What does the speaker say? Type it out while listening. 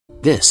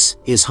This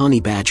is honey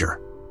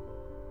badger,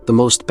 the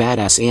most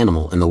badass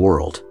animal in the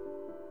world.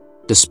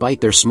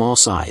 Despite their small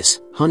size,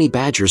 honey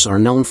badgers are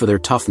known for their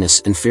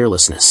toughness and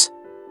fearlessness.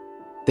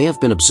 They have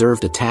been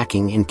observed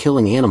attacking and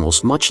killing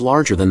animals much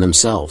larger than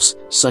themselves,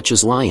 such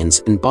as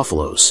lions and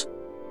buffaloes.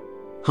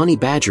 Honey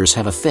badgers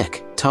have a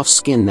thick, tough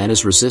skin that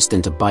is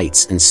resistant to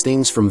bites and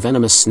stings from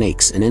venomous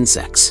snakes and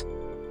insects.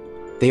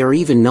 They are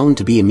even known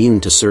to be immune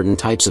to certain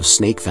types of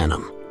snake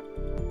venom.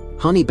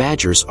 Honey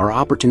badgers are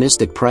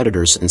opportunistic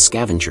predators and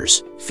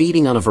scavengers,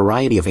 feeding on a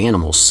variety of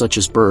animals such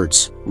as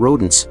birds,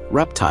 rodents,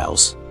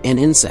 reptiles, and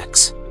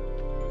insects.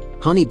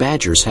 Honey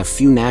badgers have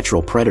few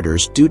natural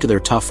predators due to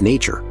their tough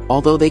nature,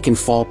 although they can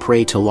fall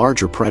prey to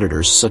larger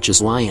predators such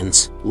as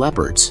lions,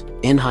 leopards,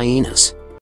 and hyenas.